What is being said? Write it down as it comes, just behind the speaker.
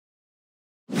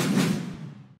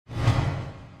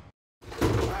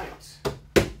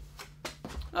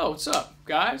Oh, what's up,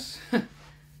 guys?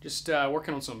 Just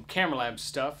working on some Camera Lab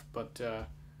stuff, but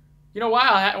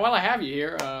while I have you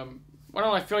here, why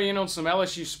don't I fill you in on some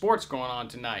LSU sports going on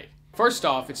tonight? First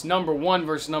off, it's number 1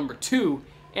 versus number 2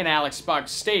 in Alex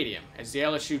Box Stadium, as the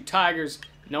LSU Tigers,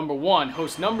 number 1,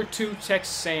 host number 2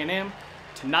 Texas A&M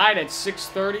tonight at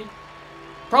 6:30.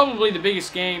 Probably the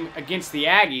biggest game against the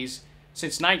Aggies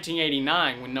since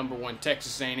 1989, when number 1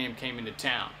 Texas A&M came into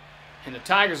town. And the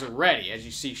Tigers are ready, as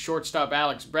you see shortstop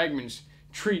Alex Bregman's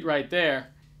treat right there.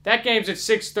 That game's at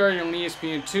 6:30 on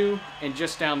ESPN2 and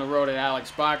just down the road at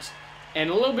Alex Box. And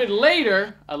a little bit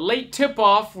later, a late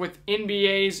tip-off with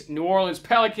NBA's New Orleans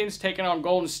Pelicans taking on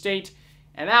Golden State.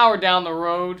 An hour down the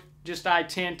road, just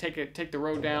I-10, take the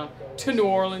road down to New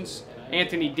Orleans.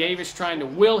 Anthony Davis trying to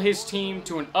will his team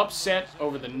to an upset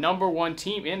over the number 1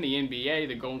 team in the NBA,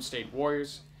 the Golden State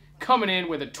Warriors, coming in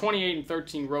with a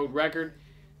 28-13 road record.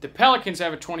 The Pelicans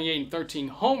have a 28-13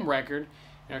 home record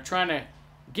and are trying to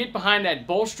get behind that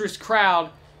boisterous crowd,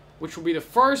 which will be the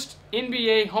first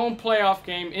NBA home playoff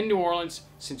game in New Orleans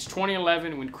since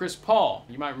 2011, when Chris Paul,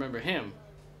 you might remember him,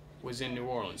 was in New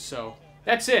Orleans. So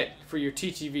that's it for your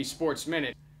TTV Sports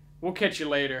Minute. We'll catch you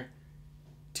later.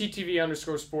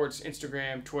 TTV_sports,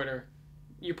 Instagram, Twitter.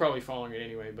 You're probably following it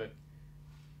anyway, but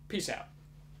peace out.